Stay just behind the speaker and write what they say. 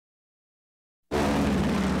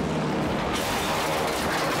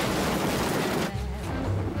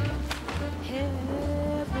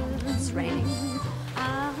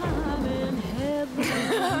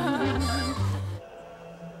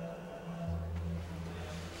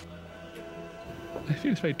I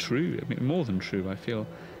feel it's very true. I mean, more than true. I feel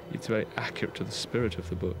it's very accurate to the spirit of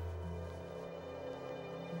the book.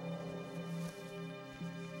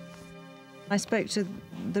 I spoke to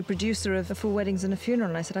the producer of Four Weddings and a Funeral,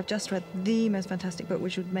 and I said, I've just read the most fantastic book,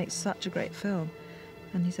 which would make such a great film.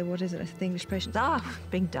 And he said, what is it? I said, The English Patient. Ah,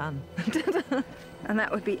 being done. And that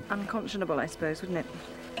would be unconscionable, I suppose, wouldn't it?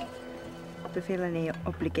 To feel any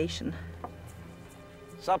obligation.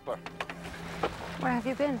 Supper. Where have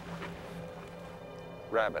you been?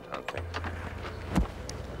 Rabbit hunting.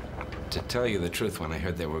 To tell you the truth, when I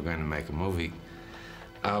heard they were going to make a movie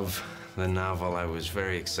of the novel, I was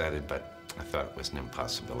very excited, but I thought it was an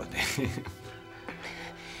impossibility.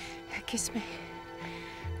 Kiss me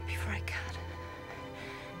before I cut.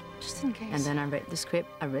 Just in case. And then I read the script,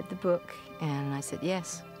 I read the book, and I said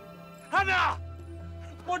yes. Hannah!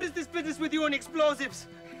 What is this business with you and explosives?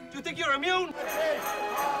 Do you think you're immune?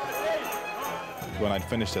 When I'd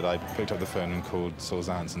finished it, I picked up the phone and called Saul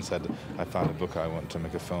Zaentz and said, I found a book I want to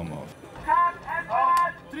make a film of.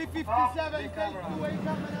 357.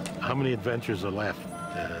 How many adventures are left?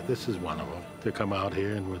 This is one of them. To come out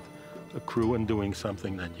here and with a crew and doing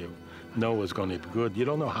something that you know is going to be good. You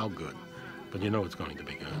don't know how good, but you know it's going to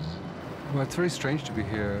be good. Well, it's very strange to be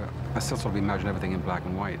here. I still sort of imagine everything in black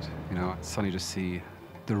and white. You know, suddenly to see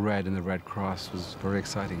the red and the Red Cross was very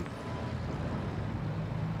exciting.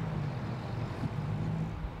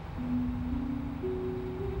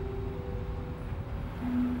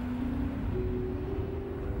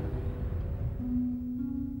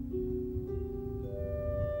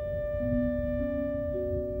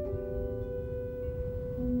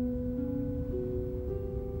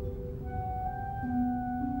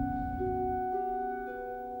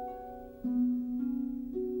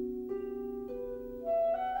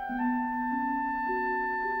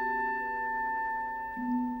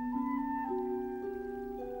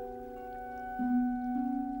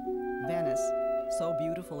 Venice, so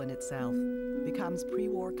beautiful in itself, becomes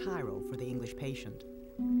pre-war Cairo for the English patient.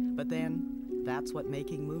 But then, that's what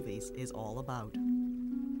making movies is all about.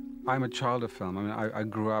 I'm a child of film. I mean, I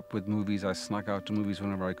grew up with movies. I snuck out to movies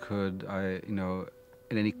whenever I could. You know,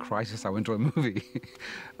 in any crisis, I went to a movie.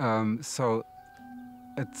 So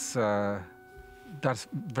it's, that's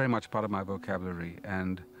very much part of my vocabulary.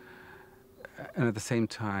 And at the same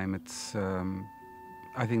time, it's,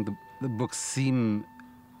 I think the books seem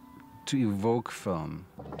to evoke film.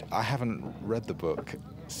 I haven't read the book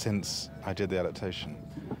since I did the adaptation.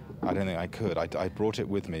 I don't think I could. I brought it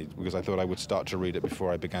with me because I thought I would start to read it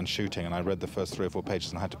before I began shooting, and I read the first 3 or 4 pages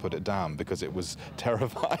and I had to put it down because it was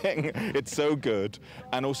terrifying. It's so good,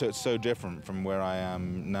 and also it's so different from where I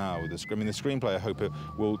am now with the script. I mean, the screenplay, I hope it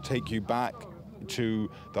will take you back to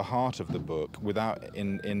the heart of the book without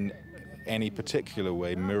in any particular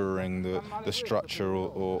way mirroring the structure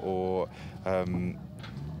or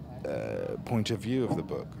point of view of the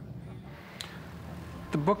book.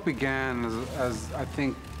 The book began as I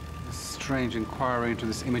think, a strange inquiry into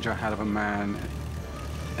this image I had of a man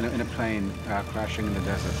in a plane crashing in the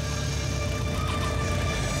desert.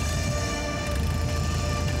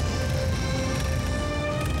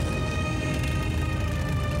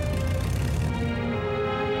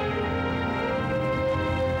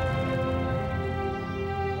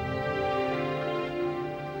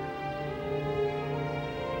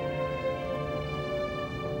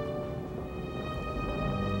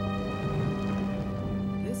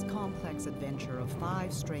 Adventure of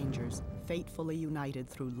 5 strangers, fatefully united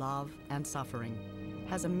through love and suffering,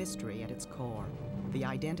 has a mystery at its core, the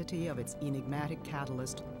identity of its enigmatic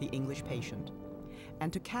catalyst, the English patient.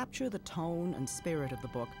 And to capture the tone and spirit of the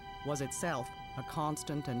book was itself a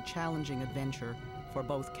constant and challenging adventure for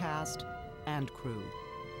both cast and crew.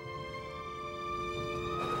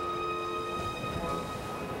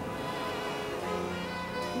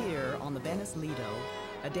 Here on the Venice Lido,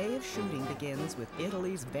 a day of shooting begins with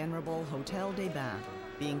Italy's venerable Hotel des Bains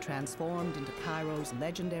being transformed into Cairo's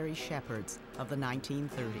legendary shepherds of the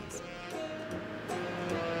 1930s.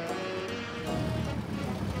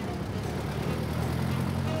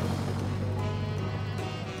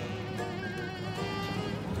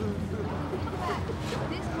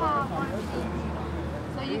 This car wants you,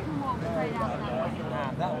 so you can walk straight out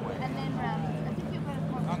that way. And then round. I think you're going to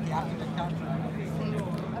cross. Okay.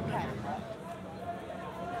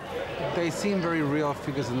 They seem very real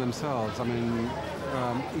figures in themselves. I mean,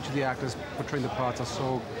 each of the actors portraying the parts are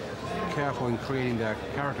so careful in creating their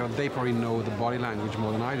character. They probably know the body language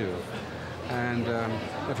more than I do. And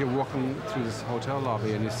if you're walking through this hotel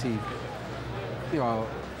lobby and you see, you know,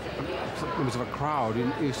 members of a crowd,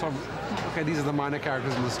 you sort of, okay, these are the minor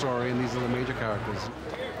characters in the story and these are the major characters.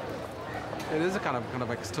 it is a kind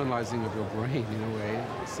of externalizing of your brain in a way,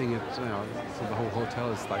 seeing it, you know, so the whole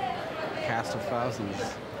hotel is like a cast of thousands.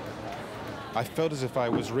 I felt as if I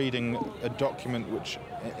was reading a document which,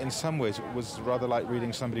 in some ways, was rather like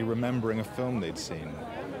reading somebody remembering a film they'd seen.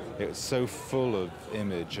 It was so full of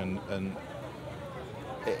image, and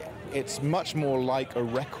it's much more like a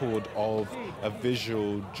record of a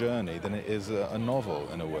visual journey than it is a novel,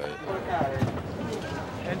 in a way.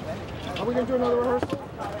 Are we going to do another rehearsal?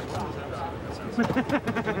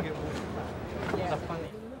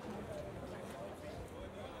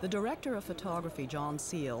 The director of photography, John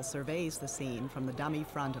Seale, surveys the scene from the dummy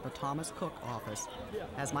front of a Thomas Cook office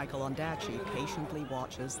as Michael Ondaatje patiently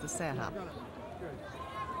watches the setup.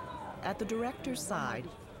 At the director's side,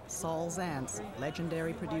 Saul Zaentz,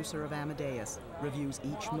 legendary producer of Amadeus, reviews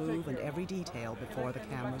each move and every detail before the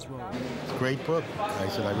cameras roll. It's a great book. I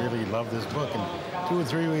said, I really love this book. And 2 or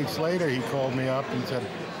 3 weeks later, he called me up and said,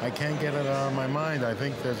 I can't get it out of my mind. I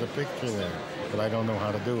think there's a picture there, but I don't know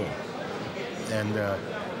how to do it. And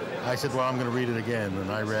I said, well, I'm going to read it again.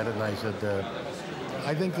 And I read it, and I said,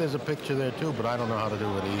 I think there's a picture there, too, but I don't know how to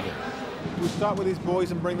do it either. Do we start with these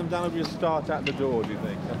boys and bring them down, or do we just start at the door, do you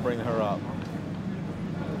think, and bring her up?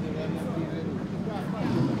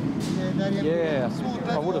 Yeah,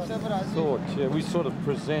 I would have thought, yeah, we sort of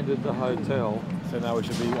presented the hotel. So now we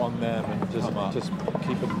should be on them and just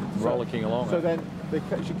keep it rollicking along. So then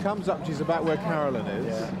she comes up, she's about where Carolyn is.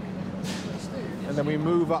 Yeah. And then we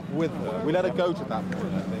move up with her. We let her go to that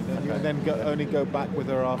point, I think. Okay. And then only go back with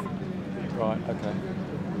her after. Right, okay.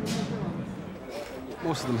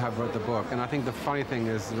 Most of them have read the book, and I think the funny thing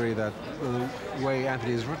is really that the way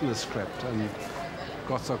Anthony has written the script and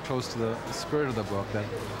got so close to the spirit of the book that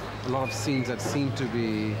a lot of scenes that seem to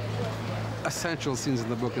be essential scenes in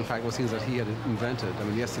the book, in fact, were scenes that he had invented. I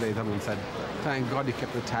mean, yesterday someone said, thank God you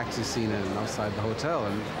kept the taxi scene in outside the hotel,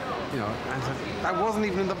 and, you know, I said, that wasn't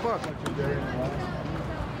even in the book.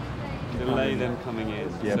 Delay them coming in,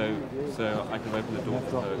 so I can open the door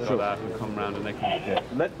for her, go out and come round and they can... Yeah.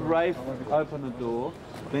 Let Rafe open the door,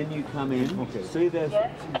 then you come in, see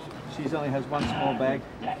she only has one small bag,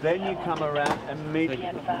 then you come around and meet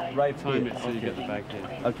Rafe time it so you get the bag here.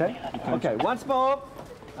 Okay? Okay, once more.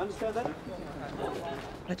 Understand that?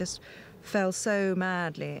 I just fell so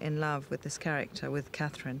madly in love with this character, with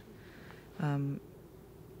Catherine, and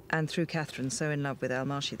through Catherine so in love with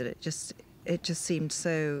Al-Marshi that it just seemed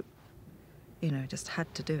so, you know, just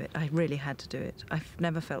had to do it. I really had to do it. I've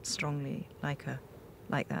never felt strongly like her,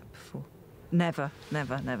 like that before. Never,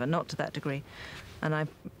 never, never, not to that degree. And I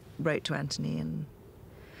wrote to Anthony and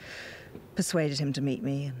persuaded him to meet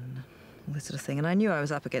me and all this sort of thing. And I knew I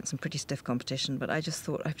was up against some pretty stiff competition, but I just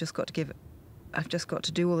thought I've just got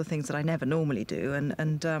to do all the things that I never normally do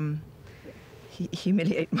and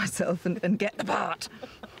humiliate myself and get the part.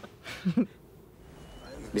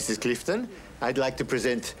 Mrs. Clifton, I'd like to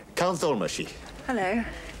present Count Al-Marshi. Hello.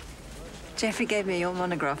 Jeffrey gave me your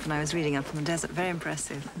monograph when I was reading up on the desert. Very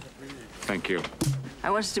impressive. Thank you. I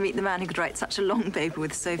wanted to meet the man who could write such a long paper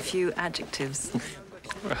with so few adjectives.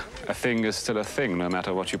 A thing is still a thing, no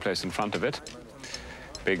matter what you place in front of it.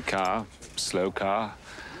 Big car, slow car,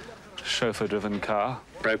 chauffeur-driven car.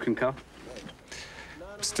 Broken car?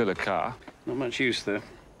 Still a car. Not much use, though.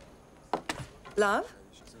 Love,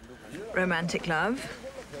 romantic love,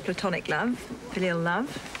 platonic love, filial love.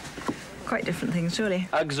 Quite different things, surely.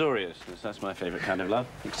 Uxoriousness, that's my favourite kind of love.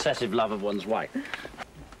 Excessive love of one's wife.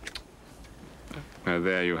 Now,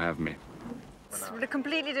 there you have me. It's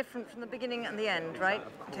completely different from the beginning and the end, right?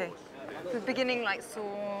 Okay. The beginning, like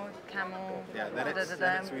sword, camel, and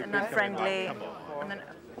then friendly,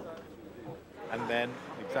 and then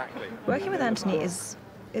exactly. Working with Anthony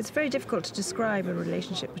it's very difficult to describe a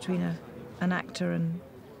relationship between an actor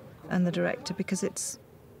and the director, because it's,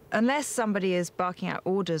 unless somebody is barking out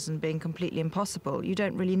orders and being completely impossible, you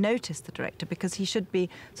don't really notice the director, because he should be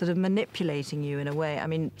sort of manipulating you in a way. I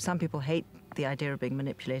mean, some people hate the idea of being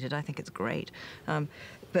manipulated. I think it's great.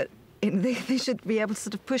 But they should be able to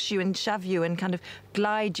sort of push you and shove you and kind of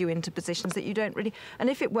glide you into positions that you don't really... And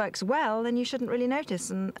if it works well, then you shouldn't really notice.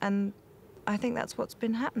 And I think that's what's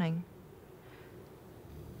been happening.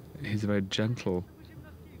 He's a very gentle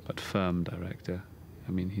but firm director.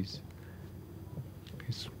 I mean, he's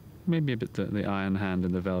maybe a bit the iron hand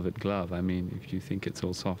and the velvet glove. I mean, if you think it's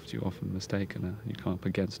all soft, you're often mistaken. You come up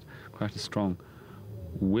against quite a strong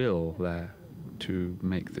will there to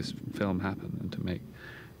make this film happen and to make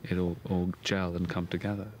it all gel and come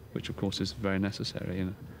together, which of course is very necessary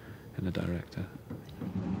in a director.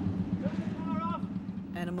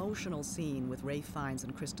 An emotional scene with Ralph Fiennes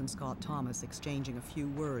and Kristin Scott Thomas exchanging a few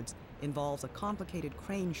words involves a complicated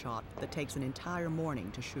crane shot that takes an entire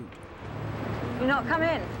morning to shoot. You not come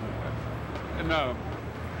in? No.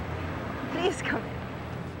 Please come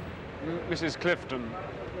in. Mrs. Clifton,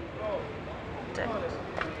 Don't.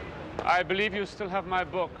 I believe you still have my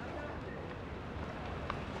book.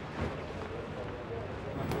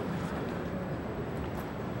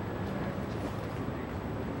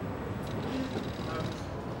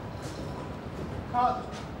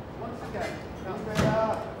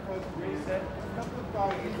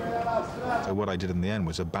 So what I did in the end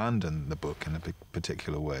was abandon the book in a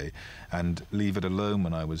particular way and leave it alone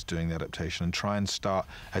when I was doing the adaptation and try and start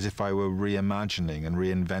as if I were reimagining and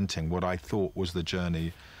reinventing what I thought was the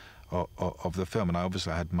journey of the film. And I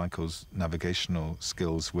had Michael's navigational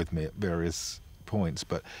skills with me at various points,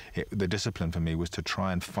 but the discipline for me was to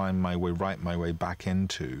try and find my way, write my way back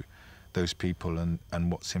into those people and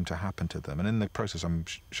what seemed to happen to them. And in the process, I'm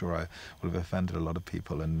sure I would have offended a lot of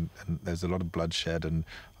people, and there's a lot of bloodshed, and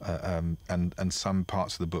some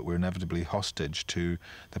parts of the book were inevitably hostage to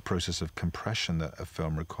the process of compression that a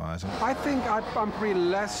film requires. I think I'm pretty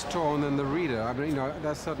less torn than the reader. I mean, you know,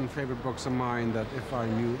 there's certain favorite books of mine that if I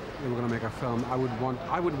knew they were going to make a film, I would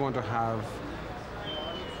want to have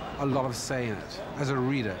a lot of say in it as a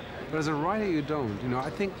reader. But as a writer, you don't. You know, I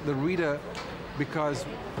think the reader, because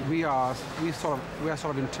we are sort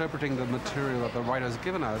of interpreting the material that the writer has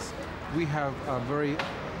given us, we have very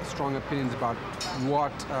strong opinions about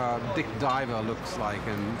what Dick Diver looks like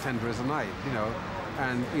in Tender as a Night, you know,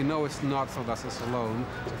 and you know it's not Sylvester Stallone,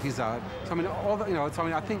 so he's out. So I mean, all the, you know, so I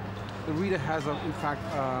mean, I think the reader has, in fact,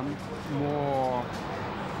 more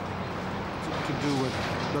to do with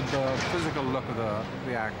the physical look of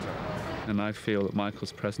the actor. And I feel that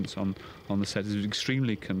Michael's presence on the set is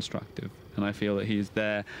extremely constructive, and I feel that he is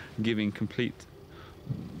there giving complete,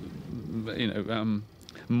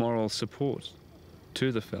 moral support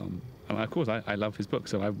to the film. And of course, I love his book,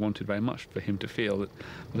 so I wanted very much for him to feel that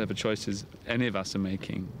whatever choices any of us are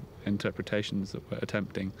making, interpretations that we're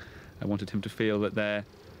attempting, I wanted him to feel that they're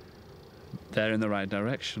in the right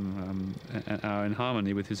direction, and are in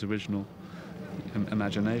harmony with his original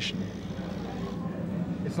imagination.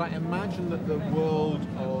 It's like, imagine that the world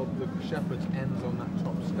of the Shepherds ends on that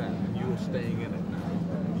top step and you're staying in it now.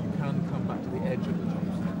 You can come back to the edge of the top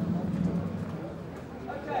step.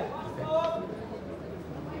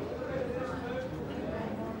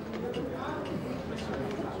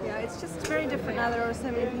 Yeah, it's just very different now. There are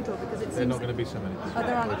so many people because it's. There are not going to be so many people. Oh,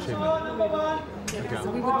 there aren't. Yeah, because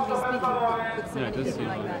we wouldn't be speaking with so many people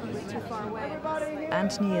like that. It's too far away.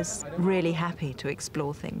 Anthony is really happy to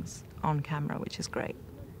explore things on camera, which is great.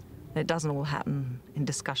 It doesn't all happen in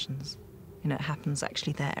discussions. You know, it happens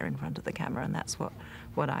actually there in front of the camera, and that's what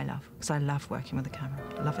I love, because I love working with the camera.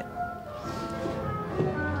 I love it.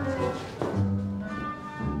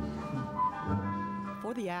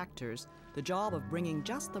 For the actors, the job of bringing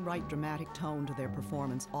just the right dramatic tone to their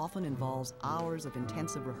performance often involves hours of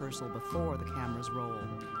intensive rehearsal before the cameras roll.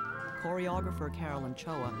 Choreographer Carolyn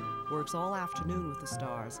Choa works all afternoon with the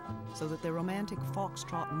stars so that their romantic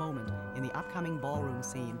foxtrot moment in the upcoming ballroom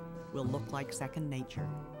scene will look like second nature.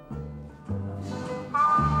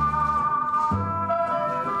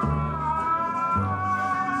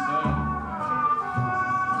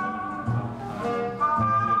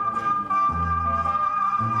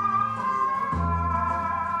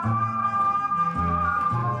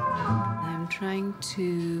 I'm trying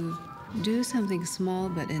to do something small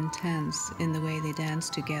but intense in the way they dance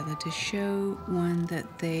together to show one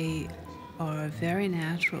that they are very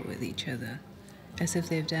natural with each other, as if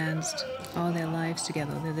they've danced all their lives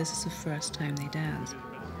together, although this is the first time they dance.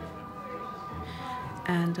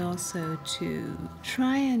 And also to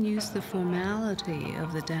try and use the formality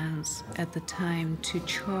of the dance at the time to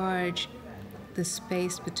charge the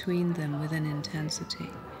space between them with an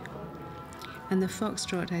intensity. And the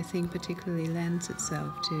foxtrot, I think, particularly lends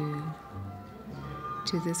itself to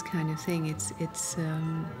this kind of thing. It's a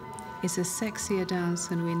sexier dance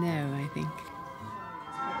than we know, I think.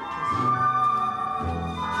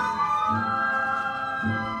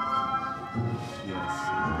 Yes.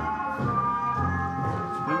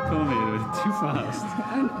 Don't call me, it was too fast.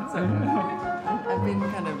 I've been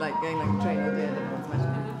kind of like going like a train all day and everyone's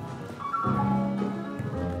watching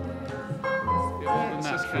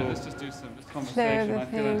Let's just do some conversation. I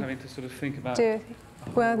feel like having to sort of think about...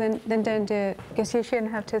 Well, then don't do it, because you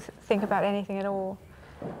shouldn't have to think about anything at all.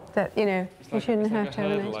 That, you know, you shouldn't have to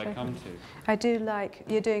have an expectation. I do like,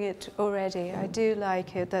 you're doing it already, I do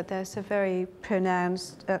like it that there's a very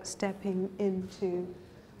pronounced stepping into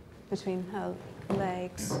between her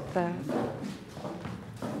legs there.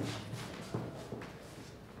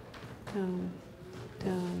 Dum,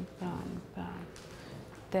 dum, bum, bum.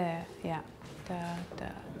 There, yeah. Da, da,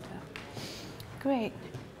 da. Great.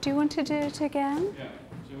 Do you want to do it again? Yeah.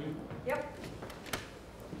 Shall we? Yep.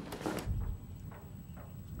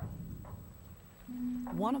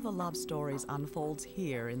 One of the love stories unfolds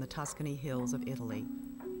here in the Tuscany hills of Italy.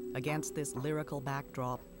 Against this lyrical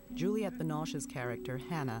backdrop, Juliette Binoche's character,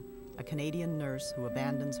 Hannah, a Canadian nurse who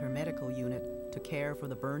abandons her medical unit to care for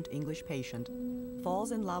the burnt English patient,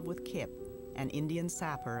 falls in love with Kip, an Indian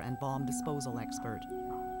sapper and bomb disposal expert.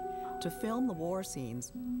 To film the war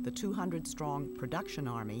scenes, the 200-strong production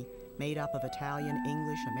army, made up of Italian,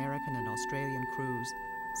 English, American, and Australian crews,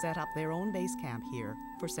 set up their own base camp here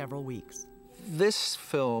for several weeks. This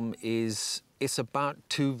film it's about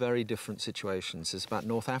two very different situations. It's about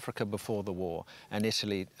North Africa before the war and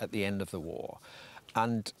Italy at the end of the war.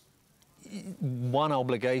 And one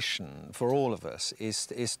obligation for all of us is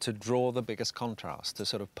to draw the biggest contrast, to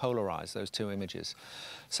sort of polarize those two images.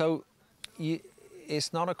 So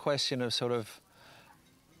it's not a question of sort of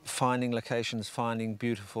finding locations, finding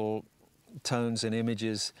beautiful tones and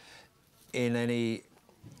images in any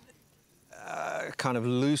kind of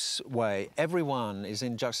loose way. Everyone is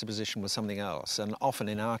in juxtaposition with something else, and often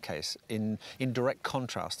in our case in direct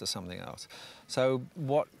contrast to something else. So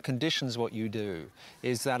what conditions what you do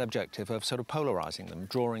is that objective of sort of polarizing them,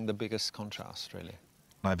 drawing the biggest contrast, really.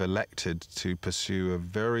 I've elected to pursue a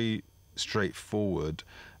very straightforward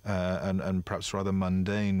and perhaps rather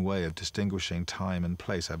mundane way of distinguishing time and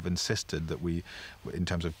place. I've insisted that we, in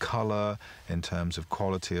terms of colour, in terms of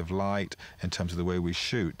quality of light, in terms of the way we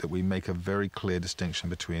shoot, that we make a very clear distinction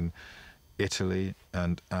between Italy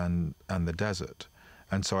and the desert.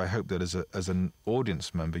 And so I hope that as an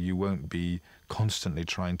audience member, you won't be constantly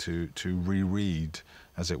trying to reread,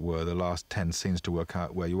 as it were, the last 10 scenes to work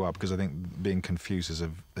out where you are, because I think being confused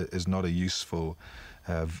is not a useful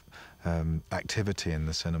activity in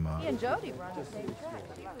the cinema. He and Jody were on the same track.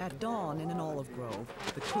 At dawn in an olive grove,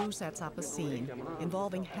 the crew sets up a scene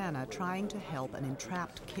involving Hannah trying to help an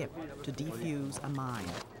entrapped Kip to defuse a mine.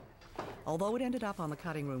 Although it ended up on the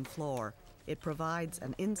cutting room floor, it provides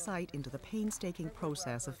an insight into the painstaking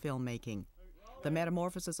process of filmmaking, the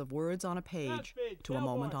metamorphosis of words on a page to a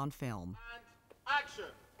moment on film. Action!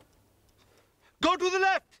 Go to the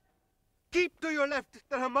left! Keep to your left.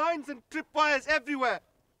 There are mines and tripwires everywhere.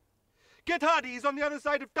 Get Hardy. He's on the other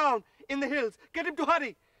side of town, in the hills. Get him to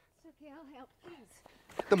hurry. It's okay, I'll help,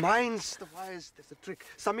 please. The mines, the wires, there's a trick.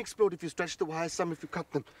 Some explode if you stretch the wires, some if you cut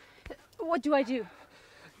them. What do I do?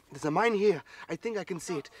 There's a mine here. I think I can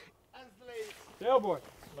see it. Boy.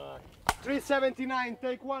 379,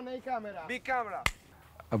 take one, A camera. B camera.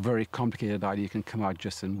 A very complicated idea can come out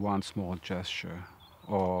just in one small gesture,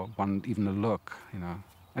 or even a look, you know.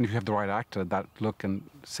 And if you have the right actor, that look can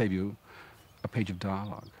save you a page of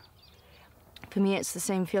dialogue. For me, it's the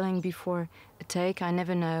same feeling before a take. I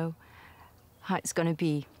never know how it's going to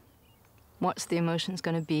be, what's the emotion's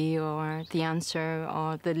going to be, or the answer,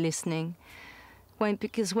 or the listening.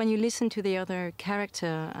 Because when you listen to the other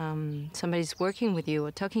character, somebody's working with you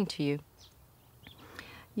or talking to you,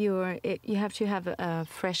 you have to have a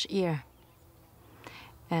fresh ear.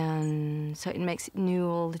 And so it makes it new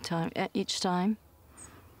all the time, each time.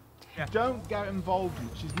 Yeah. Don't get involved.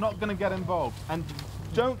 She's not going to get involved. And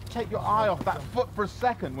don't take your eye off that foot for a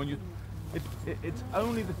second when you... It's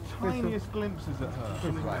only the tiniest glimpses at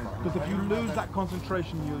her. Because if you lose that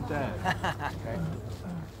concentration, you're dead.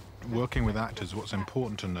 Working with actors, what's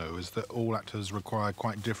important to know is that all actors require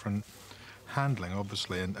quite different handling,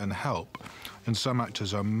 obviously, and help. And some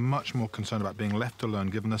actors are much more concerned about being left alone,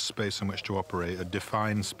 given a space in which to operate, a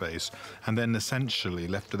defined space, and then essentially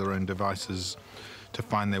left to their own devices to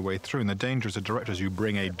find their way through. And the danger as a director is you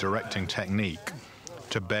bring a directing technique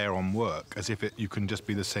to bear on work, as if you can just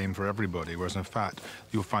be the same for everybody, whereas in fact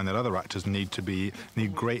you'll find that other actors need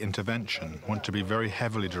great intervention, want to be very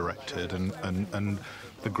heavily directed, and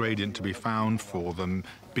the gradient to be found for them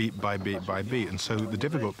beat by beat by beat. And so the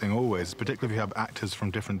difficult thing always, particularly if you have actors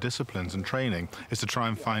from different disciplines and training, is to try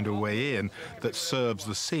and find a way in that serves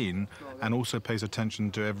the scene and also pays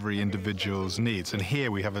attention to every individual's needs. And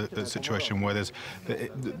here we have a situation where there's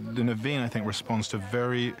the Naveen, I think, responds to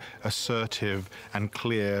very assertive and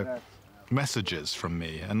clear messages from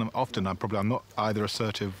me, and often I'm not either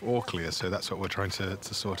assertive or clear, so that's what we're trying to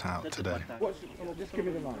sort out today. Just give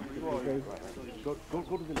me the line. Go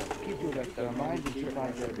to the left. Keep your left. There are mines and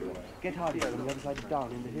tripwires everywhere. Get Hardy on the other side of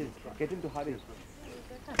town, in the hills. Get him to hurry.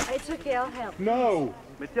 It's okay, I'll help. No!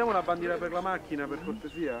 Mettiamo una bandiera per la macchina, per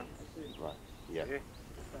cortesia. Right. Yeah.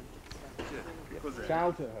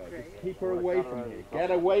 Shout at her. Just keep her away from here.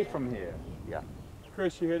 Get away from here. Yeah.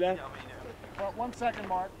 Chris, you hear that? Well, 1 second,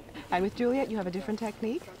 Mark. And with Juliette, you have a different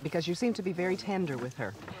technique because you seem to be very tender with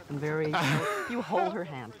her and very, you hold her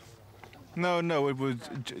hand. No, it was...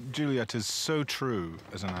 Juliette is so true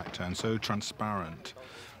as an actor and so transparent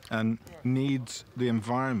and needs the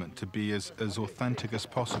environment to be as authentic as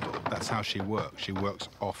possible. That's how she works. She works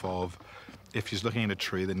off of, if she's looking at a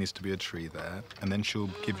tree, there needs to be a tree there, and then she'll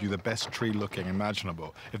give you the best tree looking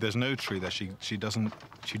imaginable. If there's no tree there, she doesn't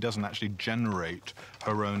actually generate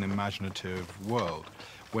her own imaginative world.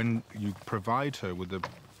 When you provide her with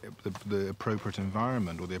the appropriate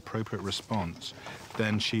environment or the appropriate response,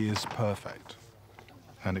 then she is perfect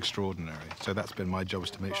and extraordinary. So that's been my job,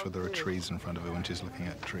 is to make sure there are trees in front of her when she's looking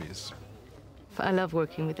at trees. I love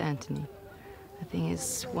working with Anthony. I think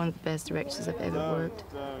he's one of the best directors I've ever worked.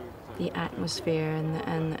 The atmosphere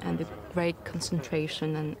and the great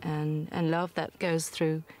concentration and love that goes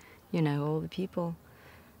through, you know, all the people.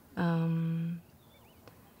 But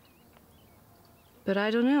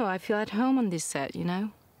I don't know, I feel at home on this set, you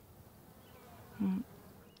know?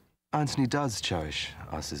 Anthony does cherish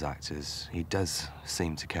us as actors. He does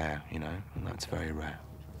seem to care, you know, and that's very rare.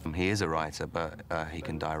 He is a writer, but he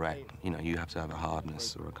can direct. You know, you have to have a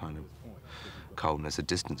hardness or a kind of coldness, a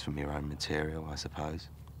distance from your own material, I suppose.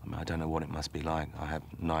 I mean, I don't know what it must be like. I have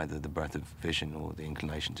neither the breadth of vision or the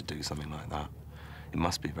inclination to do something like that. It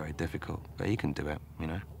must be very difficult, but he can do it, you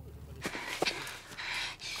know.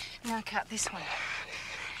 Now cut this one.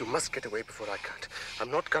 You must get away before I cut. I'm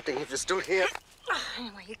not cutting if you're still here.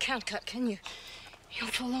 Anyway, you can't cut, can you? You'll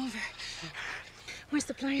fall over. Where's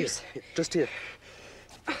the pliers? Here, just here.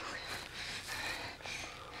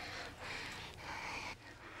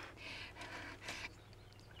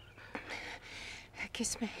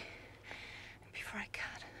 Kiss me before I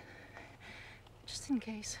cut, just in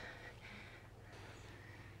case.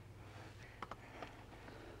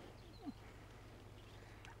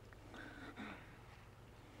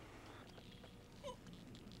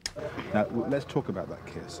 Now, let's talk about that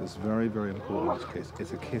kiss. It's very, very important, this kiss.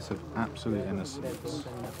 It's a kiss of absolute innocence.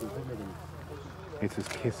 It's a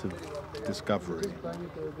kiss of discovery.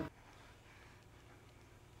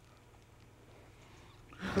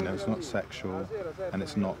 You know, it's not sexual, and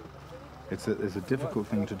it's not... It's a difficult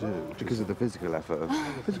thing to do. Because of the physical effort.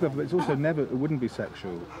 Physical effort, but it's also never... It wouldn't be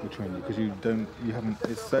sexual between you, because you haven't...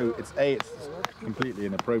 It's completely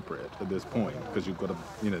inappropriate at this point, because you've got to...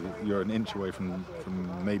 You know, you're an inch away from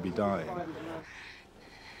maybe dying.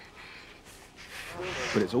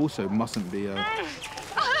 But it also mustn't be a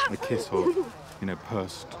kiss of, you know,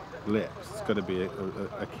 pursed lips. It's got to be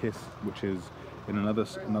a kiss which is, in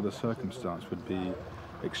another circumstance, would be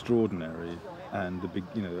extraordinary, and the big,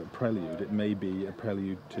 you know, a prelude. It may be a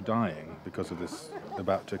prelude to dying because of this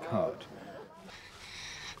about to cut.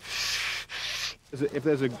 If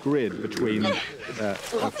there's a grid between a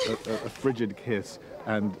frigid kiss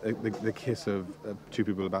and the kiss of two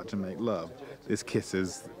people about to make love, this kiss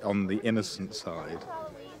is on the innocent side.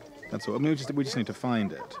 That's all. I mean, we just need to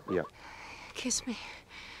find it. Yeah. Kiss me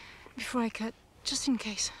before I cut, just in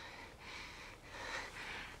case.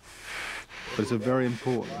 But it's a very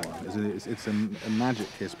important one. It's a magic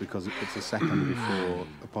kiss because it's a second before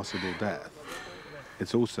a possible death.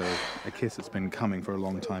 It's also a kiss that's been coming for a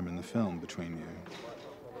long time in the film between you.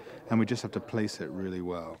 And we just have to place it really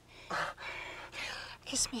well.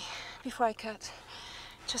 Kiss me before I cut,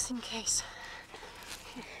 just in case.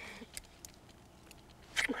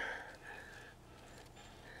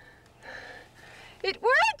 It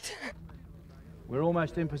worked! We're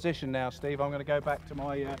almost in position now, Steve. I'm going to go back to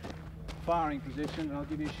my firing position, and I'll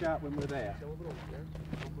give you a shout when we're there.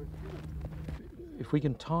 If we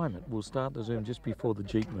can time it, we'll start the zoom just before the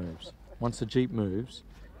Jeep moves. Once the Jeep moves,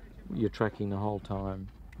 you're tracking the whole time.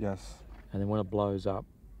 Yes. And then when it blows up,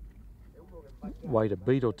 wait a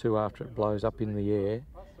beat or two after it blows up in the air.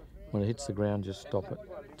 When it hits the ground, just stop it.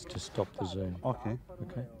 Just stop the zoom. Okay.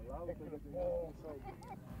 Okay.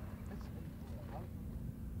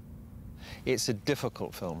 It's a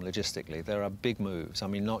difficult film logistically. There are big moves. I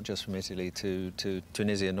mean, not just from Italy to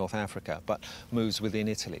Tunisia and North Africa, but moves within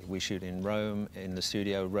Italy. We shoot in Rome, in the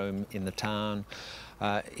studio, Rome in the town,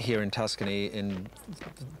 here in Tuscany, in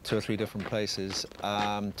 2 or 3 different places,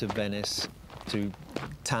 to Venice, to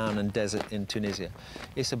town and desert in Tunisia.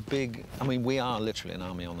 It's a big, I mean, we are literally an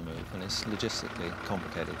army on the move, and it's logistically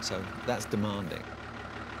complicated, so that's demanding.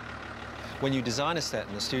 When you design a set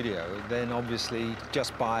in the studio, then obviously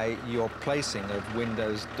just by your placing of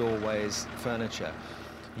windows, doorways, furniture,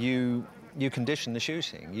 you condition the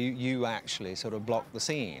shooting. You actually sort of block the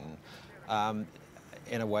scene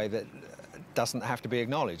in a way that doesn't have to be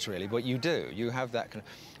acknowledged, really, but you do. You have that kind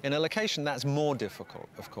of... In a location, that's more difficult,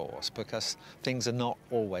 of course, because things are not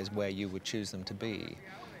always where you would choose them to be.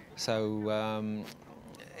 So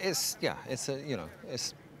it's, yeah, it's a, you know,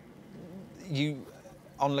 it's...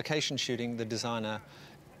 On location shooting, the designer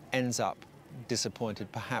ends up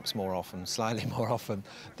disappointed perhaps more often, slightly more often,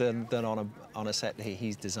 than on a set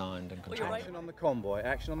he's designed and controlled. Action on the convoy,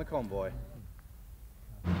 action on the convoy.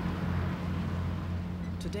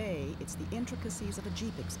 Today, it's the intricacies of a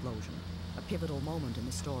Jeep explosion, a pivotal moment in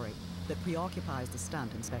the story that preoccupies the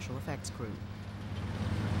stunt and special effects crew.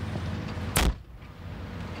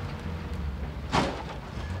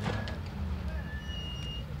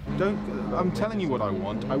 I'm telling you what I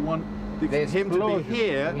want. I want him to be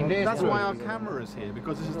here. That's why our camera is here,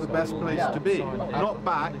 because this is the best place to be. Not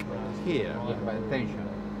back, here. Yeah, but attention.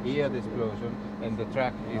 Here the explosion, and the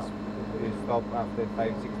track is stopped after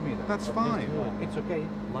 5-6 meters. That's fine. It's okay.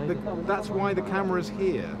 That's why the camera's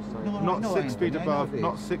here. Not 6 feet above,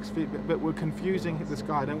 not 6 feet, but we're confusing this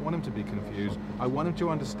guy. I don't want him to be confused. I want him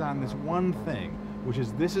to understand this one thing, which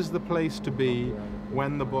is this is the place to be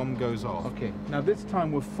when the bomb goes off. Okay. Now this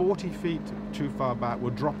time we're 40 feet too far back,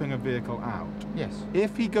 we're dropping a vehicle out. Yes.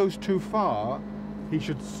 If he goes too far, he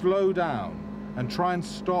should slow down and try and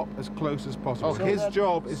stop as close as possible. Okay. His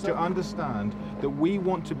job is to understand that we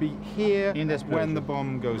want to be here when the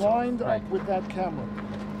bomb goes off. Wind up with that camera.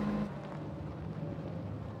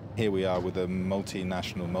 Here we are with a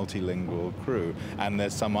multinational, multilingual crew, and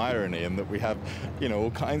there's some irony in that we have, you know,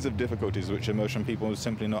 all kinds of difficulties which emotion people are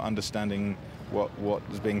simply not understanding what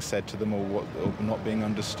is being said to them or not being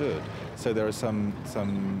understood. So there are some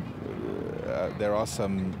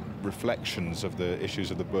reflections of the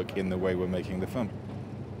issues of the book in the way we're making the film.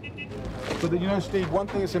 But you know, Steve, one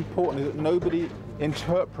thing that's important is that nobody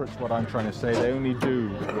interprets what I'm trying to say. They only do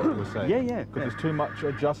what we're saying. Yeah. Because there's too much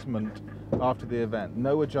adjustment after the event.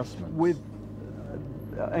 No adjustment. With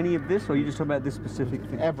any of this, or are you just talking about this specific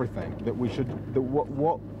thing? Everything that we should,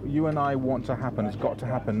 what you and I want to happen has got to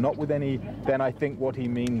happen. Not with any, then I think what he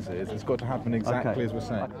means is, it's got to happen exactly as we're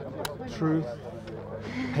saying. Truth,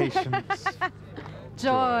 patience,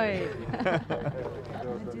 joy.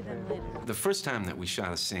 The first time that we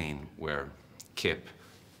shot a scene where Kip,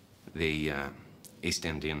 the East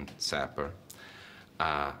Indian sapper,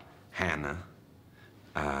 Hannah,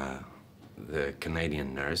 the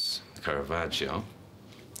Canadian nurse, Caravaggio,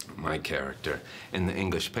 my character, and the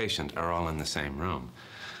English patient are all in the same room.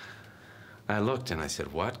 I looked and I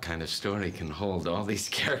said, what kind of story can hold all these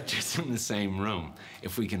characters in the same room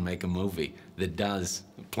if we can make a movie that does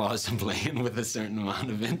plausibly and with a certain amount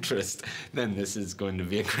of interest, then this is going to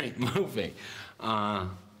be a great movie. Yeah,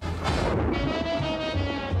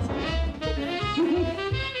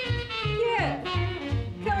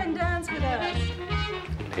 come and dance with us.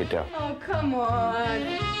 Peter. Oh, come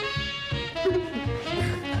on.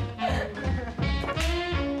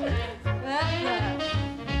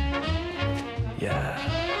 Yeah.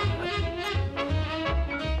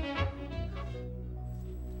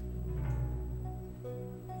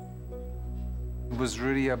 It was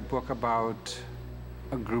really a book about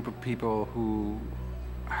a group of people who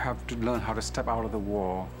have to learn how to step out of the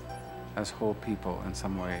war as whole people in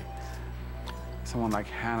some way. Someone like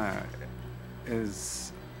Hannah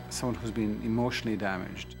is someone who's been emotionally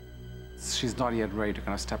damaged. She's not yet ready to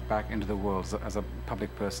kind of step back into the world as a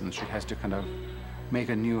public person. She has to kind of make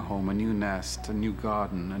a new home, a new nest, a new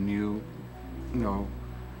garden, a new, you know,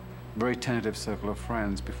 very tentative circle of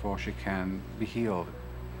friends before she can be healed.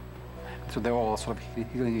 So they're all sort of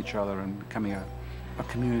healing each other and becoming a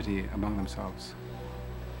community among themselves.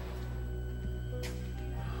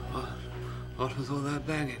 What was all that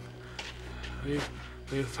banging? Were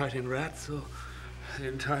you fighting rats or the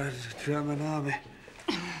entire German army?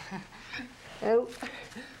 Oh,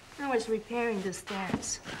 I was repairing the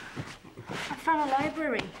stairs. I found a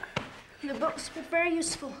library. The books were very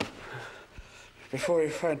useful. Before you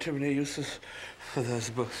find too many uses for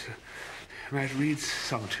those books, you might read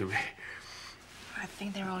some to me. I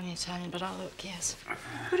think they're all in Italian, but I'll look, yes.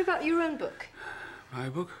 What about your own book? My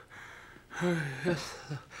book? Yes,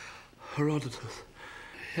 Herodotus.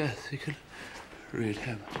 Yes, you can read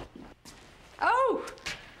him. Oh!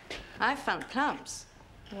 I found plums.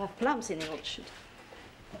 We have plums in the orchard.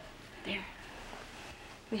 There.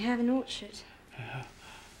 We have an orchard.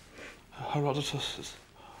 Herodotus is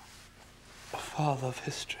a father of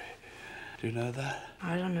history. Do you know that?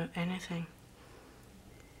 I don't know anything.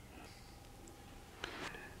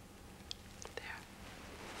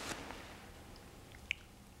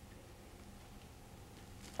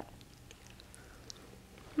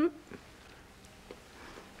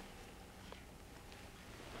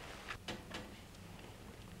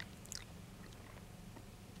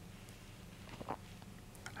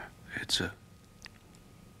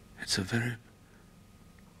 It's a very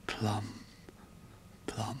plum.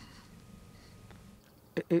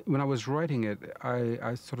 when I was writing it,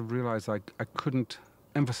 I sort of realized I couldn't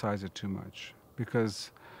emphasize it too much,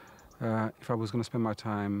 because if I was going to spend my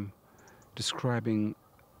time describing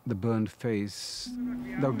the burned face,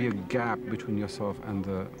 there would be a gap between yourself and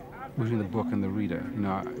between the book and the reader. You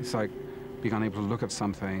know, it's like being unable to look at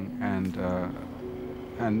something, and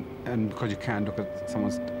because you can't look at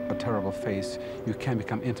someone's a terrible face, you can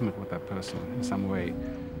become intimate with that person in some way.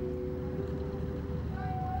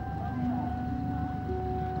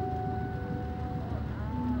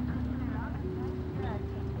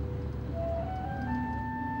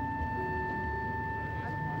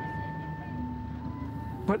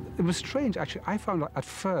 But it was strange, actually. I found at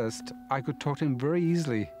first I could talk to him very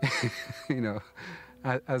easily, you know,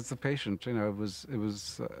 as the patient. You know, it was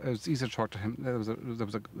easy to talk to him. There was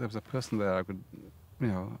a person there I could, you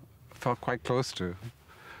know, felt quite close to.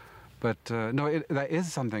 But no, there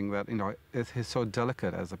is something that, you know, is so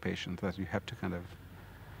delicate as a patient that you have to kind of,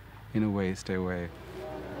 in a way, stay away.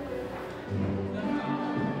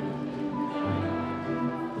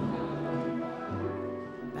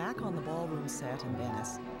 Back on the ballroom set in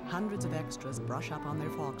Venice, hundreds of extras brush up on their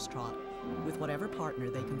foxtrot with whatever partner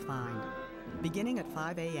they can find. Beginning at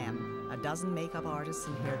 5 a.m., a dozen makeup artists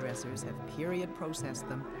and hairdressers have period processed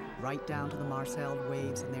them right down to the marcelled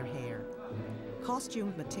waves in their hair.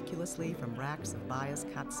 Costumed meticulously from racks of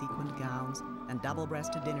bias-cut sequined gowns and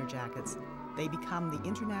double-breasted dinner jackets, they become the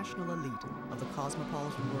international elite of the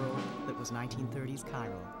cosmopolitan world that was 1930s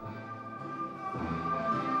Cairo.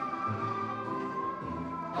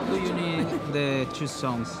 How do you need the two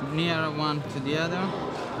songs? Near one to the other?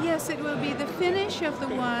 Yes, it will be the finish of the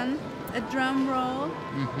one, a drum roll,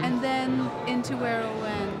 and then into Where or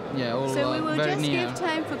When. Yeah, all so we will very just near. give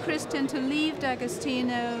time for Kristin to leave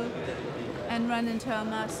D'Agostino and run into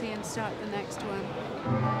Almasi and start the next one.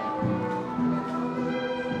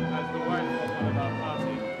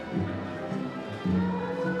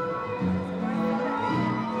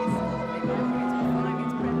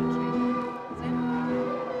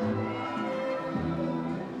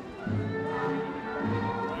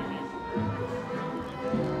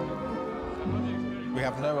 We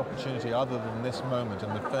have no opportunity other than this moment in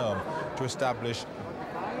the film to establish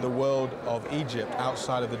the world of Egypt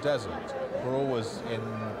outside of the desert. We're always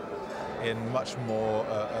in much more,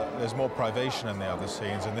 there's more privation in the other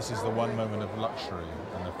scenes, and this is the one moment of luxury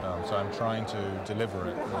in the film, so I'm trying to deliver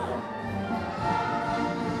it.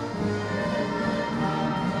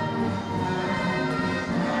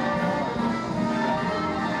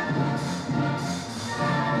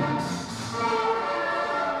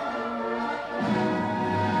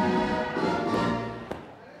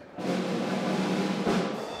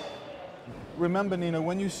 Remember, Nina,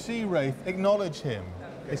 when you see Rafe, acknowledge him.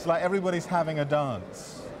 It's like everybody's having a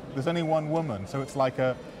dance. There's only one woman, so it's like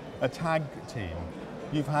a tag team.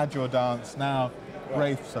 You've had your dance, now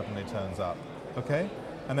Rafe suddenly turns up, okay?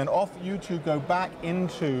 And then off you two go back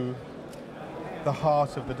into the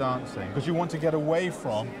heart of the dancing, because you want to get away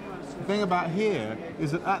from. The thing about here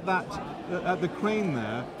is that at the crane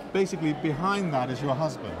there, basically behind that is your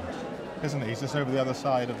husband, isn't he? He's just over the other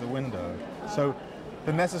side of the window. So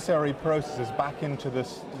the necessary process is back into the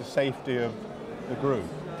safety of the group.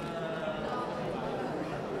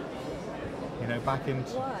 You know, back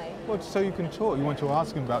into... Why? Well, so you can talk. You want to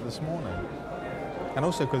ask him about this morning. And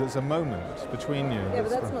also because it's a moment between you. Yeah, but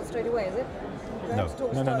that's not straight away, is it? No,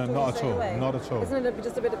 not at all. Away. Not at all. Isn't it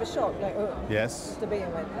just a bit of a shock? Like, yes. To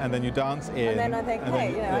begin with. And then you dance in. And then I think,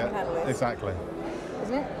 hey, you know, I can handle this. Exactly.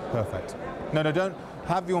 Isn't it? Perfect. No, don't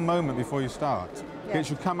have your moment before you start. Yeah. It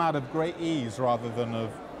should come out of great ease rather than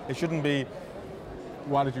of. It shouldn't be.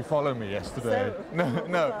 Why did you follow me yesterday? So,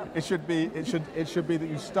 no. It should be that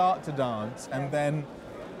you start to dance, and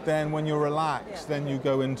then when you're relaxed, then you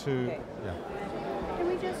go into. Okay. Yeah. Can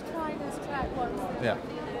we just try this track once? Yeah.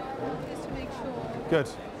 Just to make sure. Good.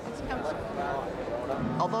 It's comfortable.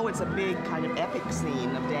 Although it's a big kind of epic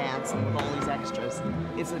scene of dance with all these extras,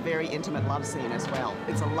 it's a very intimate love scene as well.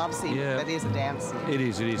 It's a love scene that is a dance scene. It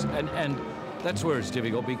is, and that's where it's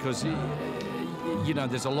difficult, because you know,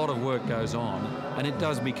 there's a lot of work goes on, and it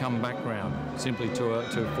does become background simply to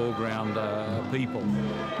foreground people.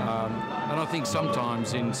 And I think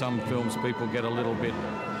sometimes in some films people get a little bit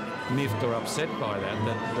miffed or upset by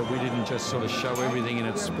that we didn't just sort of show everything in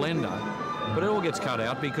its splendour. But it all gets cut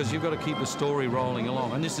out because you've got to keep the story rolling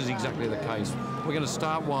along, and this is exactly the case. We're going to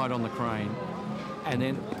start wide on the crane and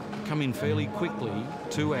then come in fairly quickly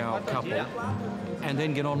to our couple and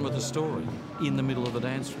then get on with the story in the middle of the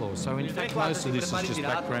dance floor. So in fact most of this is just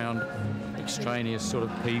background, extraneous sort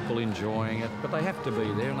of people enjoying it, but they have to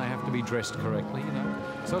be there and they have to be dressed correctly, you know.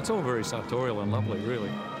 So it's all very sartorial and lovely,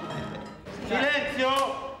 really. Silenzio!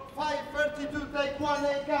 Silenzio! 5:32, take one,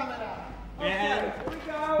 camera. And here we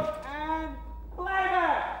go, and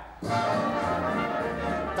playback!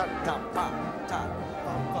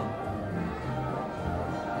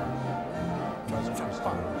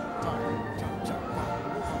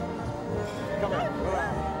 Come on.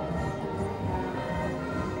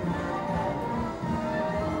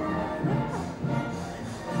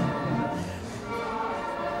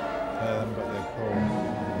 But they're cool.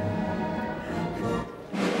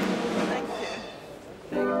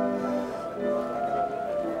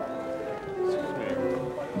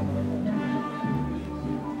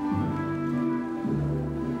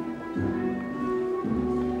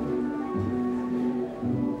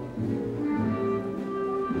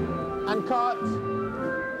 And cut.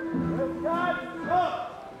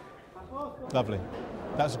 Lovely.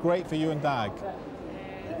 That's great for you and Dag.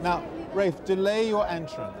 Now, Rafe, delay your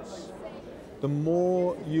entrance. The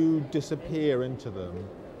more you disappear into them,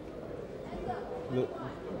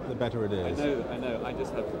 the better it is. I know. I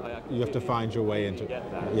just have to. You have to find your way into it.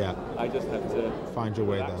 Get that. Yeah. I just have to find your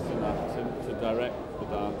way there. Enough to direct the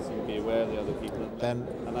dance and be aware of the other people. Then,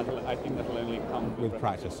 and I think that'll only come with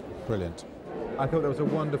practice. Brilliant. I thought that was a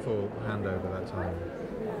wonderful handover that time.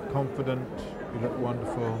 Confident, you look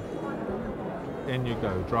wonderful. In you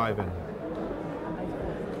go, drive in.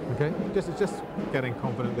 Okay, it's just getting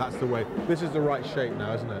confident, that's the way. This is the right shape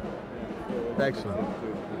now, isn't it? Excellent.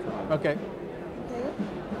 Okay.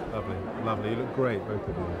 Lovely, lovely. You look great, both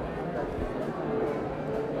of you.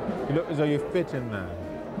 You look as though you fit in there.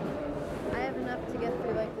 I have enough to get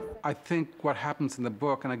through like this. I think what happens in the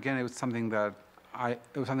book, and again, it was something that I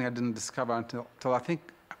didn't discover until I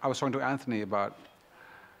think I was talking to Anthony about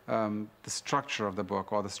the structure of the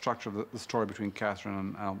book, or the structure of the story between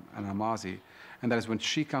Catherine and Almazi. And that is when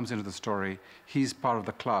she comes into the story, he's part of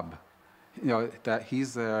the club. You know, that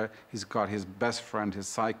he's there, he's got his best friend, his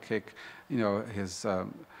sidekick, you know, his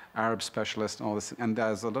Arab specialist and all this, and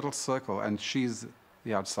there's a little circle, and she's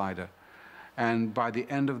the outsider. And by the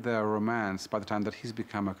end of their romance, by the time that he's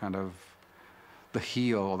become a kind of the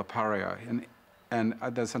heel or the pariah, and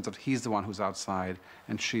there's a sense of he's the one who's outside,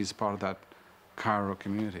 and she's part of that Cairo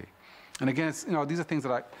community. And again, it's, you know, these are things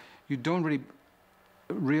that you don't really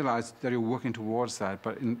realize that you're working towards that,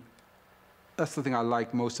 but that's the thing I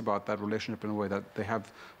like most about that relationship, in a way that they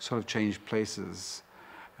have sort of changed places,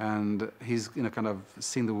 and he's, you know, kind of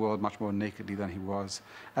seeing the world much more nakedly than he was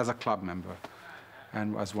as a club member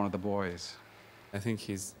and as one of the boys. I think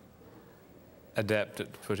he's adept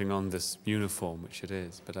at putting on this uniform, which it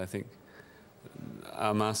is, but I think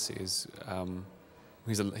Almasi is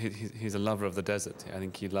he's a lover of the desert. I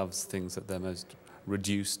think he loves things that they're most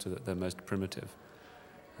reduced, that they're most primitive.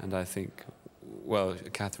 And I think, well,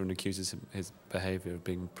 Catherine accuses his behaviour of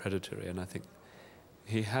being predatory, and I think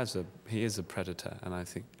he is a predator, and I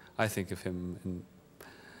think of him in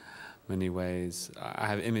many ways. I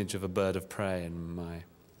have an image of a bird of prey in my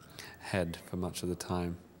head for much of the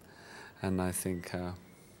time, and I think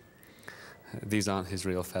these aren't his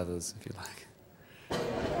real feathers, if you like.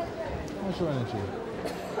 How's your energy?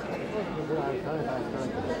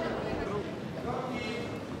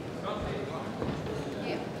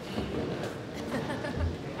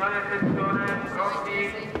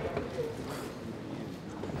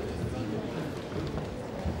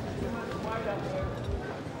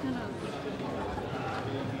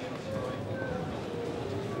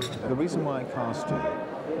 The reason why I cast you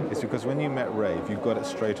is because when you met Rafe, you got it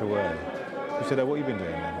straight away. You said, "Oh, what have you been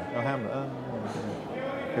doing then?" "Oh, Hamlet." "Oh."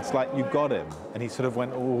 It's like you got him, and he sort of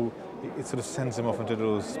went all. It sort of sends him off into a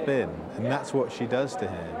little spin, and that's what she does to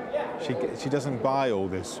him. She doesn't buy all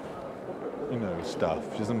this, you know,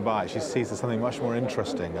 stuff. She doesn't buy it. She sees there's something much more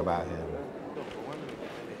interesting about him.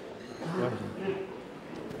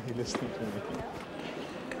 He listened to me.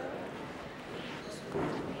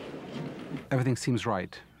 Everything seems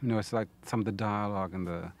right. You know, it's like some of the dialogue in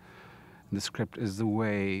the script is the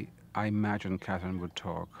way I imagine Catherine would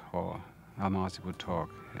talk, or Almazi would talk,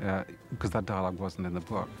 because that dialogue wasn't in the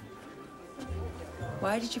book.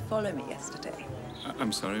 Why did you follow me yesterday?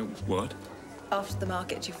 I'm sorry, what? After the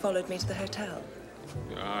market, you followed me to the hotel.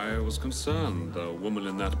 I was concerned. A woman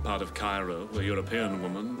in that part of Cairo, a European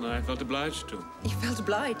woman, I felt obliged to. You felt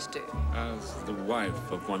obliged to? As the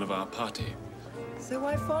wife of one of our party. So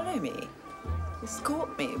why follow me?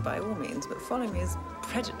 Escort me, by all means, but follow me is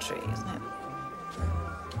predatory, isn't it?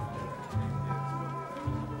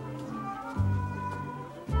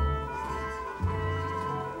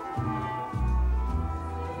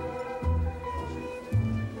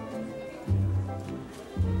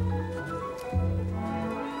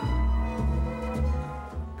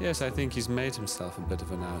 Yes, I think he's made himself a bit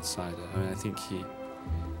of an outsider. I mean, I think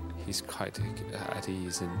he's quite at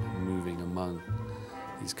ease in moving among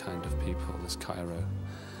these kind of people, this Cairo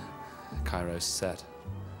set.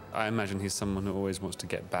 I imagine he's someone who always wants to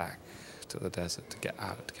get back to the desert, to get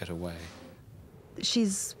out, to get away.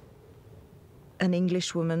 She's an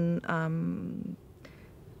English woman,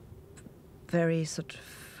 very sort of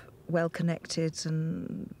well-connected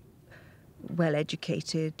and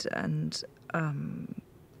well-educated, and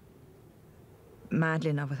madly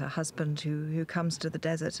in love with her husband, who comes to the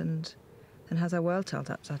desert and has her world turned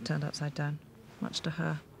upside down, much to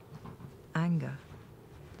her anger.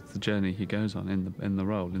 It's the journey he goes on in the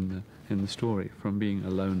role, in the story, from being a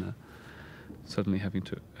loner, suddenly having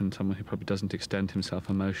to, and someone who probably doesn't extend himself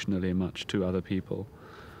emotionally much to other people,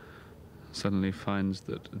 suddenly finds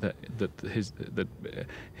that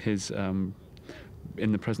his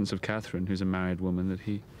in the presence of Catherine, who's a married woman, that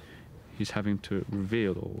he's having to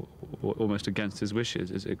reveal, or almost against his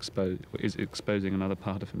wishes, is exposing another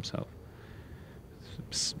part of himself,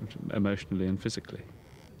 emotionally and physically.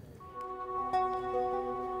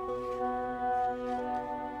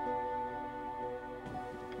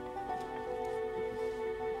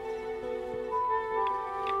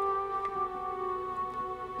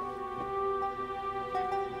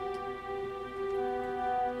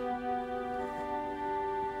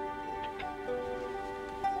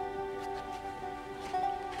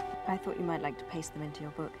 I thought you might like to paste them into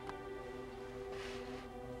your book.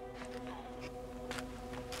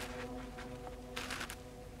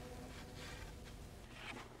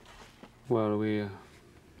 Well, we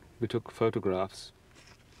took photographs.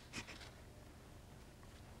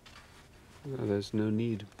 There's no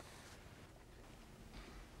need.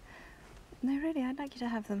 No, really, I'd like you to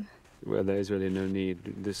have them. Well, there is really no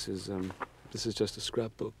need. This is just a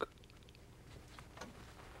scrapbook.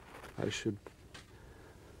 I should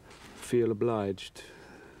feel obliged.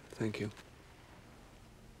 Thank you.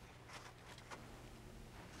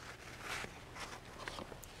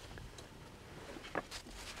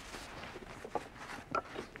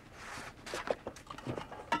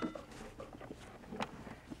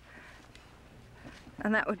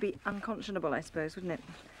 And that would be unconscionable, I suppose, wouldn't it?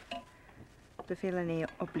 To feel any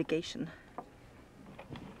obligation.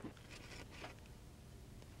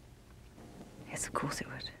 Yes, of course it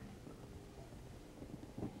would.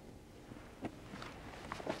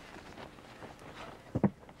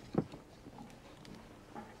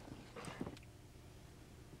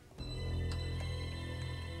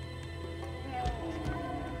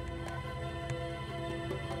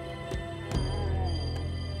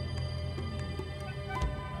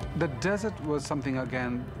 The desert was something,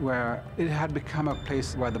 again, where it had become a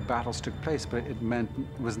place where the battles took place, but it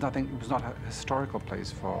not a historical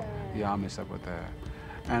place for the armies that were there.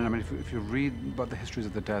 And I mean, if you read about the histories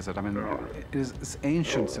of the desert, I mean, it is this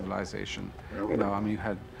ancient civilization. You know, I mean, you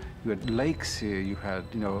had lakes here, you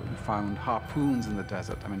found harpoons in the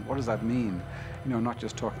desert. I mean, what does that mean? You know, not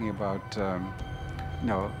just talking about,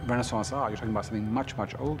 Renaissance art, you're talking about something much,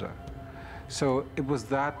 much older. So it was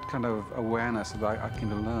that kind of awareness that I came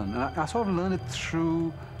to learn. And I sort of learned it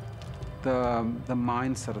through the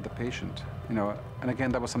mindset of the patient, you know. And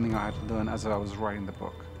again, that was something I had to learn as I was writing the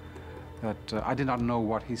book, that I did not know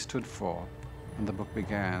what he stood for when the book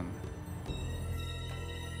began.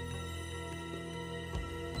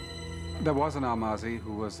 There was an Almazi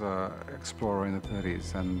who was an explorer in the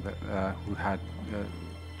 30s and who had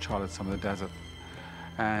charted some of the desert.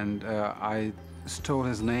 And I stole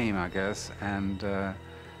his name, I guess, and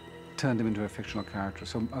turned him into a fictional character.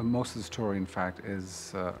 So most of the story, in fact,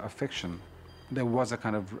 is a fiction. There was a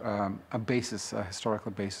kind of a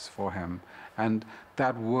historical basis for him. And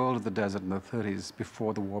that world of the desert in the 30s,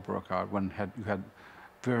 before the war broke out, when you had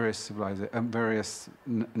various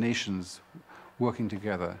nations working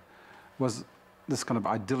together, was this kind of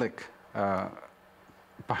idyllic,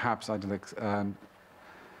 perhaps idyllic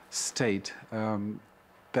state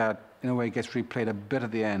that in a way gets replayed a bit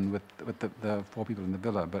at the end with the four people in the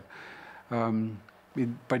villa, but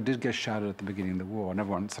it did get shattered at the beginning of the war, and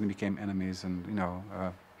everyone suddenly became enemies, and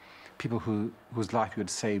people whose life you had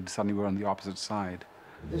saved suddenly were on the opposite side.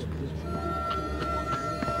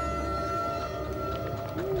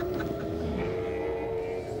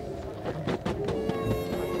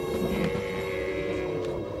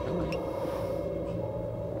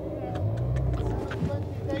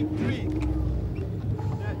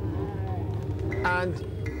 And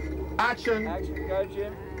action. Action, go,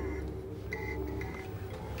 Jim.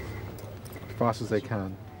 As fast as they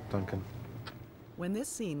can, Duncan. When this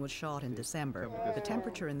scene was shot in December, the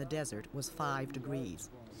temperature in the desert was 5 degrees.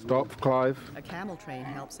 Stop, Clive. A camel train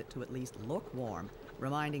helps it to at least look warm,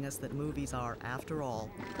 reminding us that movies are, after all,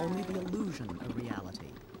 only the illusion of reality.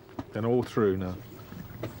 Then all through now.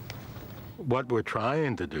 What we're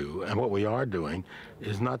trying to do, and what we are doing,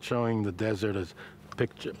 is not showing the desert as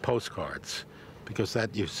postcards, because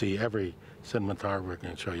that you see every cinematographer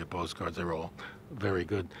can show you postcards. They're all very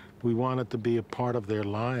good. We want it to be a part of their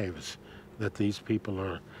lives, that these people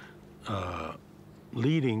are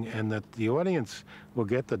leading, and that the audience will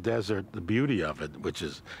get the desert, the beauty of it, which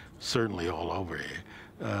is certainly all over here.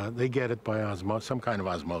 They get it by some kind of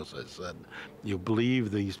osmosis. That you believe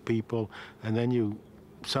these people, and then you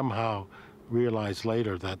somehow realize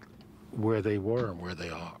later that where they were and where they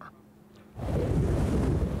are.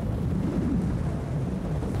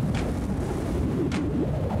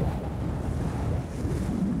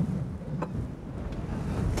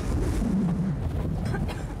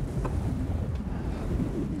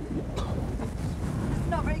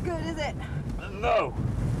 Not very good, is it? No.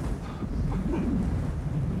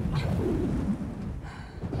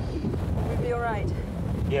 We'll be all right.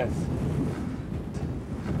 Yes.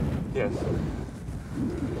 Yes.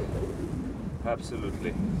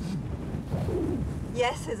 Absolutely.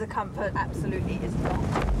 Yes is a comfort, absolutely is not.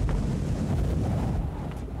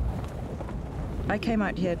 I came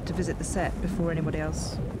out here to visit the set before anybody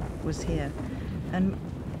else was here, and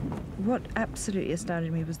what absolutely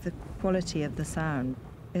astounded me was the quality of the sound.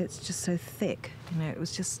 It's just so thick, you know, it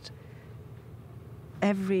was just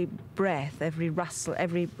every breath, every rustle,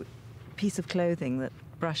 every piece of clothing that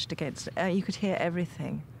brushed against it, you could hear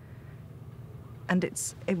everything. And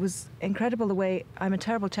it was incredible the way, I'm a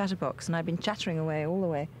terrible chatterbox, and I've been chattering away all the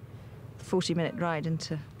way, 40-minute ride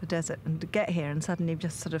into the desert, and to get here and suddenly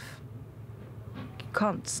just sort of,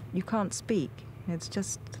 you can't speak. It's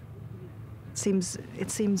just,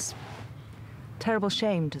 it seems terrible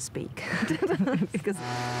shame to speak. Because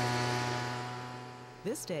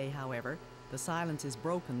This day, however, the silence is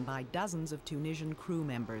broken by dozens of Tunisian crew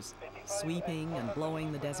members, sweeping and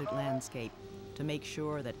blowing the desert landscape to make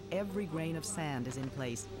sure that every grain of sand is in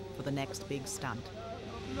place for the next big stunt.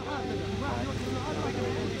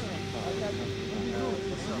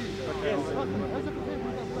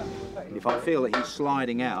 If I feel that he's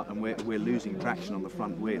sliding out and we're losing traction on the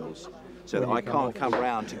front wheels, so that I can't come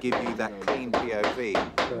round to give you that clean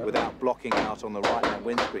POV without blocking out on the right-hand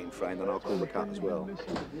windscreen frame, then I'll call the cut as well.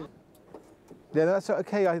 Yeah, that's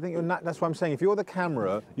okay. I think that's what I'm saying. If you're the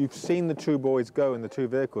camera, you've seen the two boys go and the two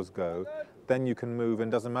vehicles go, then you can move, and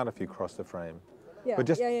it doesn't matter if you cross the frame. Yeah, but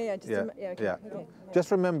just, okay.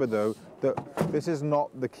 Just remember, though, that this is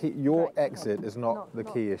not the key. Your exit is not the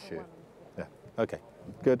key issue. Yeah. Okay.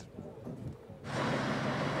 Good.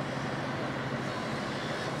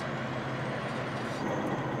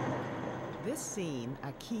 This scene,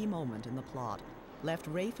 a key moment in the plot, left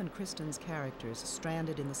Ralph and Kristin's characters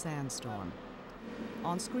stranded in the sandstorm.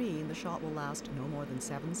 On screen, the shot will last no more than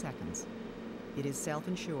 7 seconds. It is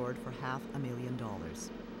self-insured for $500,000.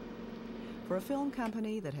 For a film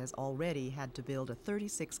company that has already had to build a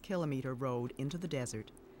 36-kilometer road into the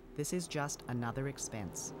desert, this is just another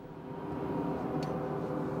expense.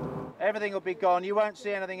 Everything will be gone. You won't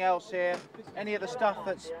see anything else here. Any of the stuff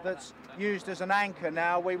that's used as an anchor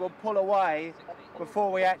now, we will pull away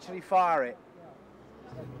before we actually fire it.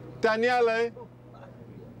 Daniele.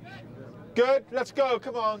 Good, let's go,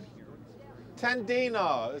 come on. 10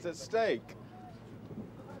 dinar is at stake.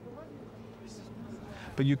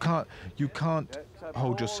 But you can't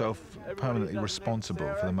hold yourself permanently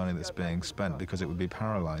responsible for the money that's being spent, because it would be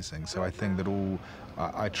paralyzing. So I think that all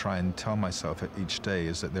I try and tell myself each day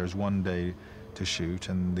is that there's one day to shoot,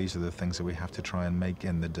 and these are the things that we have to try and make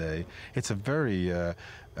in the day. It's a very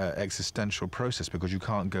existential process, because you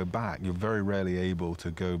can't go back. You're very rarely able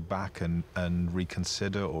to go back and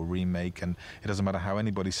reconsider or remake, and it doesn't matter how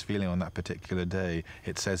anybody's feeling on that particular day.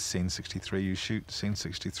 It says scene 63, you shoot scene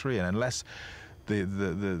 63, and unless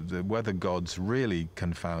the weather gods really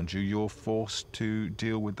confound you, you're forced to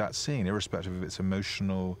deal with that scene, irrespective of its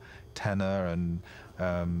emotional tenor, and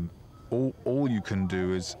all you can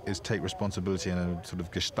do is take responsibility in a sort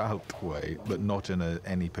of gestalt way, but not in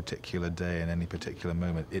any particular day and any particular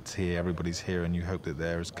moment. It's here, everybody's here, and you hope that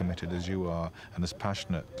they're as committed as you are and as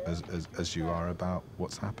passionate as you are about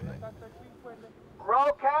what's happening.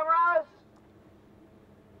 Roll cameras!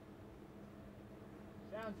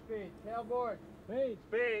 Sound speed, tailboard. Speed.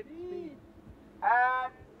 Speed.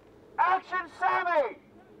 And action, Sammy!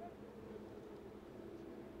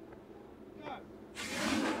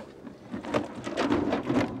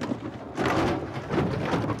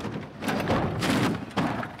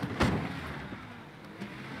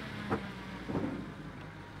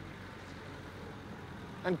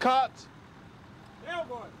 And cut.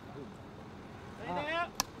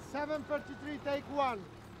 7:33, take one.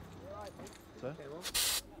 Sir?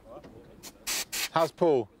 How's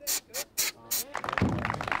Paul?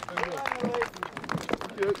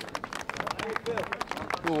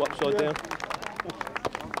 All upside down.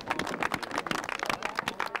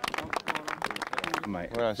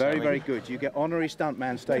 Mate, very, very good. You get honorary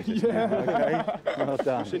stuntman status now, okay? Well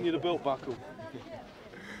done. Send you the belt buckle.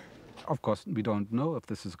 Of course, we don't know if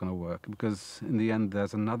this is going to work, because in the end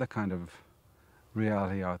there's another kind of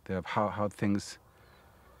reality out there of how things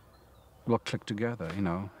will click together, you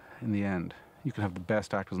know, in the end. You can have the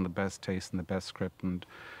best actors and the best taste and the best script, and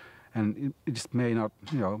it just may not,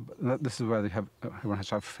 you know, this is where everyone has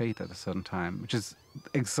to have faith at a certain time, which is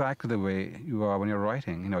exactly the way you are when you're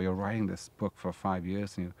writing. You know, you're writing this book for 5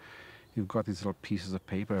 years, and you've got these little pieces of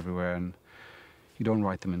paper everywhere, and you don't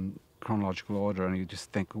write them in chronological order, and you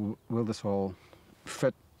just think, will this all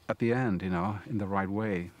fit at the end, you know, in the right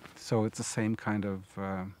way? So it's the same kind of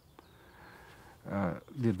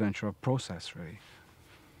the adventure of process, really.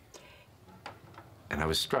 And I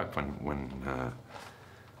was struck when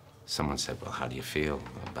someone said, well, how do you feel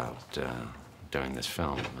about doing this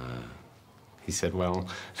film? He said, well,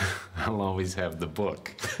 I'll always have the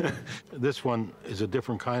book. This one is a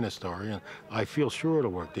different kind of story, and I feel sure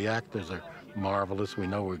it'll work. The actors are marvelous. We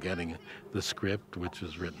know we're getting the script, which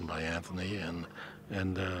is written by Anthony, and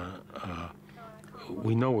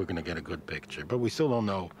we know we're going to get a good picture, but we still don't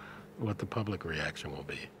know what the public reaction will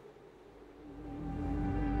be.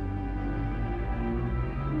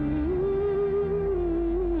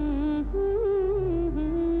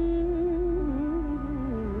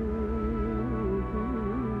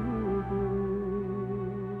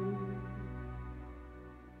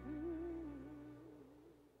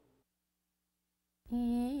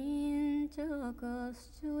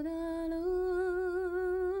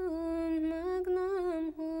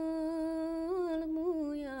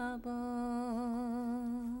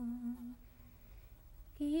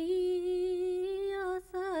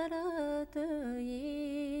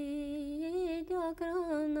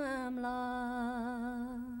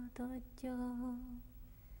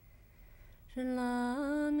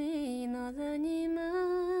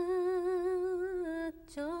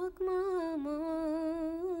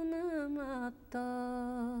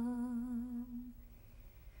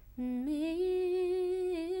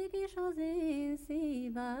 Mégis az én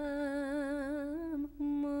szívem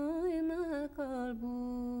majd meghal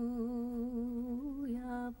bújjában.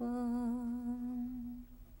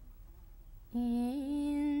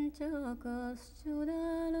 Én csak azt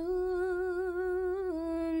csodálom,